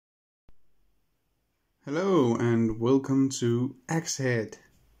Hello and welcome to Axehead.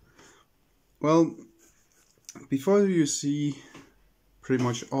 Well, before you see pretty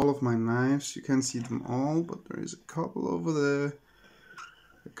much all of my knives, you can't see them all, but there is a couple over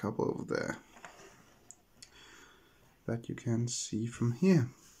there, that you can see from here.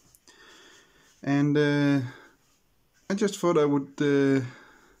 And I just thought I would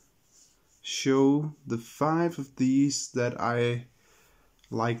show the 5 of these that I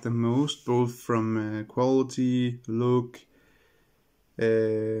like the most, both from quality, look,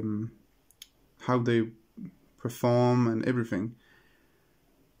 how they perform and everything.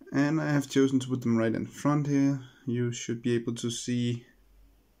 And I have chosen to put them right in front here. You should be able to see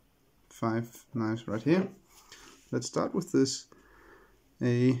 5 knives right here. Let's start with this,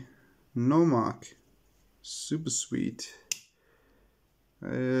 a Normark, super sweet.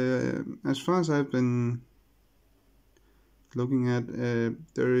 As far as I've been looking at,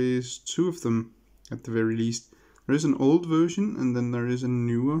 there is 2 of them at the very least. There is an old version and then there is a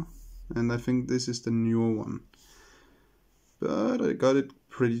newer, and I think this is the newer one. But I got it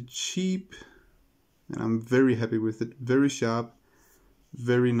pretty cheap and I'm very happy with it. Very sharp,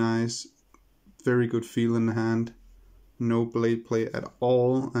 very nice, very good feel in the hand. No blade play at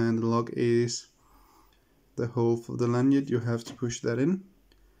all, and the lock is the hole for the lanyard. You have to push that in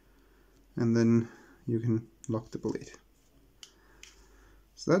and then you can lock the blade.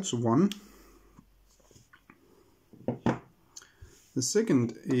 So that's one. The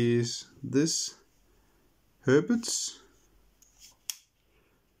second is this Herbert's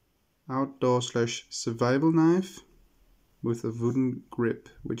outdoor / survival knife with a wooden grip,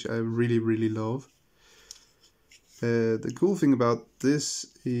 which I really love. The cool thing about this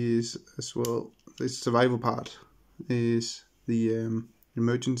is, as well, the survival part is the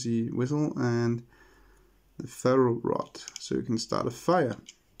emergency whistle and the ferro rod, so you can start a fire.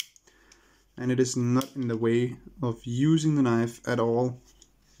 And it is not in the way of using the knife at all.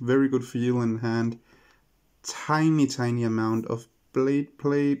 Very good feel in hand. Tiny amount of blade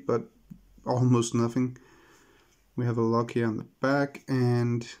play, but almost nothing. We have a lock here on the back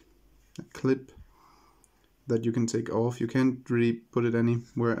and a clip that you can take off. You can't really put it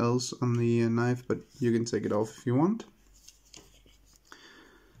anywhere else on the knife, but you can take it off if you want.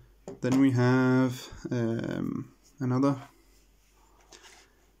 Then we have another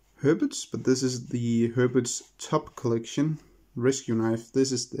Herbert's, but this is the Herbert's Top Collection rescue knife.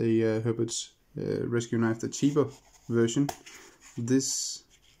 This is the Herbert's rescue knife, the cheaper version. This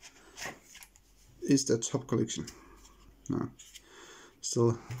is the Top Collection. No,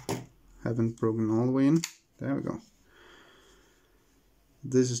 still haven't broken all the way in. There we go.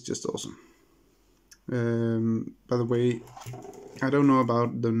 This is just awesome. By the way, I don't know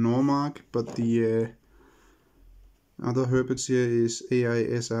about the Normark, but the other Herbert's here is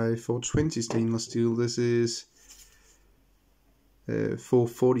AISI 420 stainless steel. This is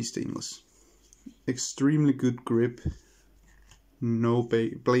 440 stainless. Extremely good grip, no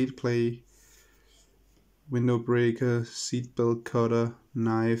blade play, window breaker, seat belt cutter,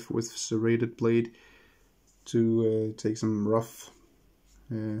 knife with serrated blade to take some rough,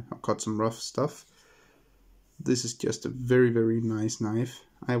 cut some rough stuff. This is just a very nice knife.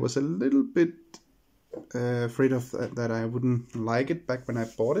 I was a little bit afraid of that I wouldn't like it back when I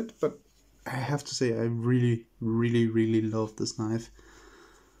bought it, but I have to say I really love this knife.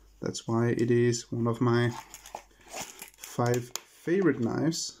 That's why it is one of my 5 favorite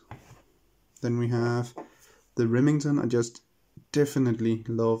knives. Then we have the Remington. I just definitely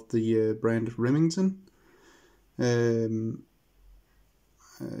love the brand Remington.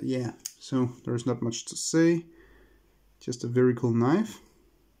 Yeah, so there's not much to say. Just a very cool knife.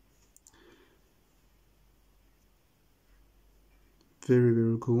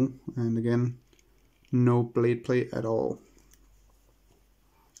 Very cool, and again, no blade play at all.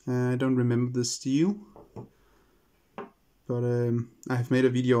 I don't remember the steel, but I have made a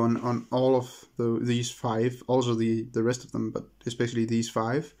video on all of these 5, also the rest of them, but especially these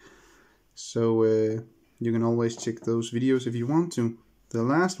 5. So you can always check those videos if you want to. The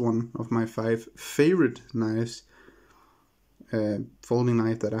last one of my 5 favorite knives, folding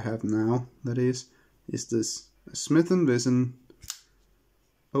knife that I have now, that is this Smith & Wesson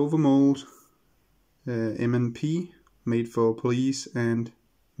Overmold M&P, made for police and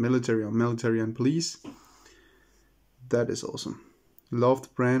military, or military and police. That is awesome. Love the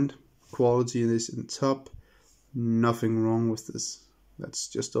brand. Quality is in top. Nothing wrong with this. That's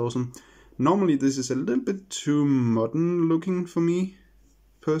just awesome. Normally this is a little bit too modern looking for me,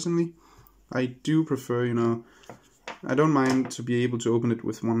 personally. I do prefer, you know, I don't mind to be able to open it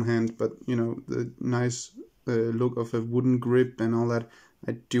with one hand, but you know, the nice look of a wooden grip and all that,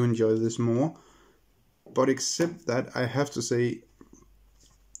 I do enjoy this more. But except that, I have to say,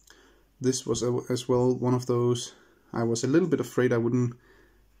 this was as well one of those I was a little bit afraid I wouldn't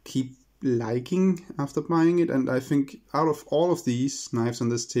keep liking after buying it, and I think out of all of these knives on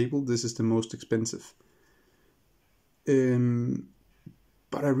this table, this is the most expensive.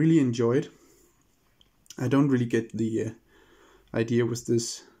 But I really enjoy it. I don't really get the idea with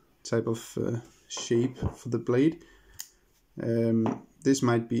this type of shape for the blade. This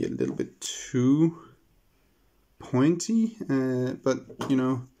might be a little bit too pointy, but you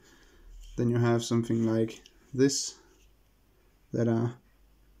know, then you have something like this that are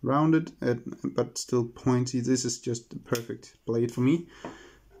rounded but still pointy. This is just the perfect blade for me.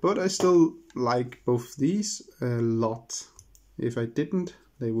 But I still like both these a lot. If I didn't,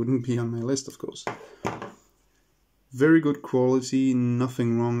 they wouldn't be on my list, of course. Very good quality,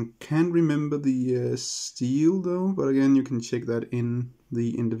 nothing wrong. Can't remember the steel though, but again, you can check that in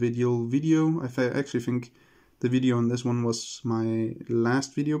the individual video. I actually think the video on this one was my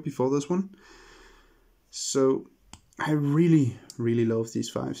last video before this one. So I really love these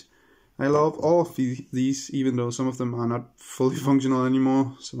fives. I love all of these, even though some of them are not fully functional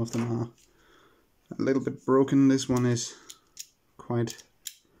anymore. Some of them are a little bit broken. This one is quite,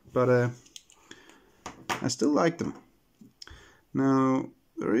 but I still like them. Now,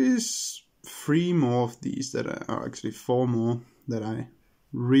 there is 3 more of these that are actually 4 more that I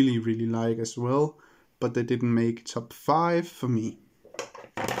really like as well, but they didn't make top 5 for me.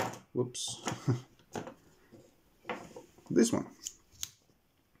 Whoops. This one,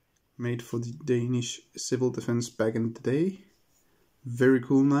 made for the Danish civil defense back in the day. Very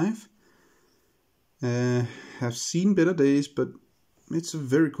cool knife. Have seen better days, but it's a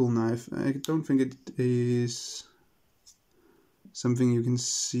very cool knife. I don't think it is something you can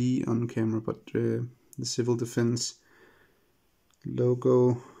see on camera, but the civil defense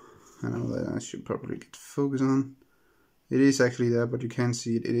logo, I know that I should probably get focus on. It is actually there, but you can't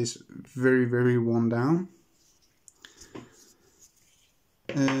see it. It is very worn down.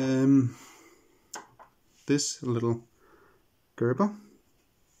 This little Gerber,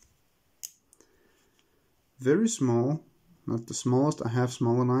 very small, not the smallest. I have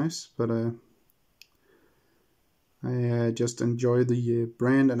smaller knives, but I just enjoy the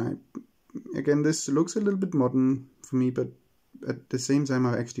brand, and again, this looks a little bit modern for me, but at the same time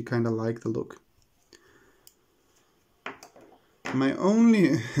I actually kind of like the look. My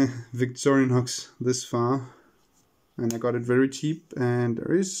only Victorinox this far, and I got it very cheap, and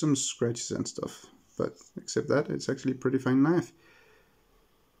there is some scratches and stuff, but except that, it's actually a pretty fine knife.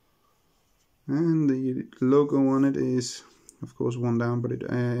 And the logo on it is, of course, worn down, but it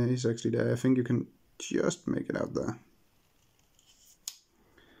is actually there. I think you can just make it out there.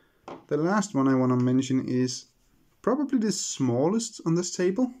 The last one I want to mention is probably the smallest on this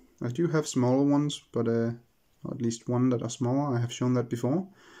table. I do have smaller ones, but or at least one that are smaller. I have shown that before.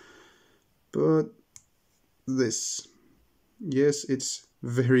 But this, yes, it's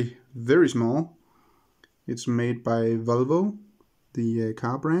very small. It's made by Volvo, the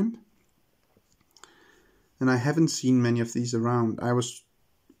car brand, and I haven't seen many of these around. I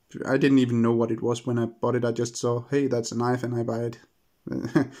didn't even know what it was when I bought it. I just saw, hey, that's a knife, and I buy it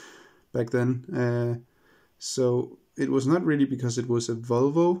back then. So it was not really because it was a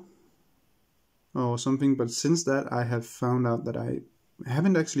Volvo or something, but since that I have found out that I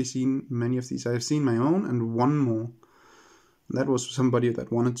haven't actually seen many of these. I have seen my own and one more. That was somebody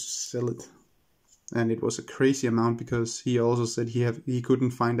that wanted to sell it, and it was a crazy amount because he also said he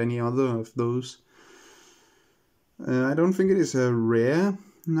couldn't find any other of those. I don't think it is a rare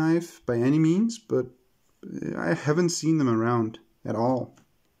knife by any means, but I haven't seen them around at all.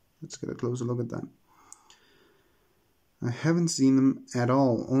 Let's get a closer look at that. I haven't seen them at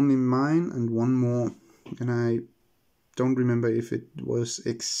all, only mine and one more, and I don't remember if it was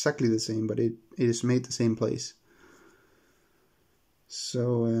exactly the same, but it is made the same place.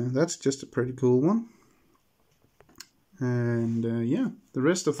 So that's just a pretty cool one. And yeah, the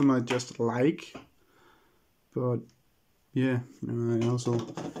rest of them I just like, but yeah, I also,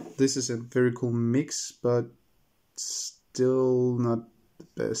 this is a very cool mix, but still not the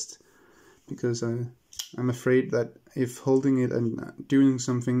best, because I'm afraid that if holding it and doing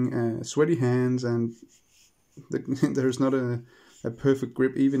something, sweaty hands, and there's not a perfect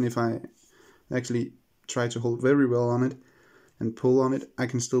grip, even if I actually try to hold very well on it and pull on it, I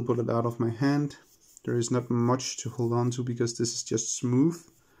can still put it out of my hand. There is not much to hold on to because this is just smooth.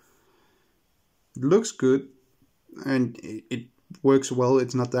 It looks good and it works well,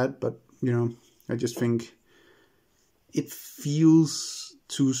 it's not that, but you know, I just think it feels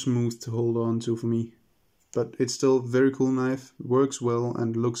too smooth to hold on to for me. But it's still a very cool knife, works well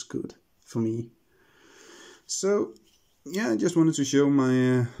and looks good for me. So yeah, I just wanted to show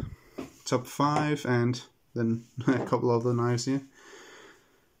my top 5 and then a couple other knives here.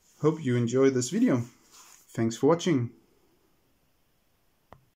 Hope you enjoyed this video. Thanks for watching.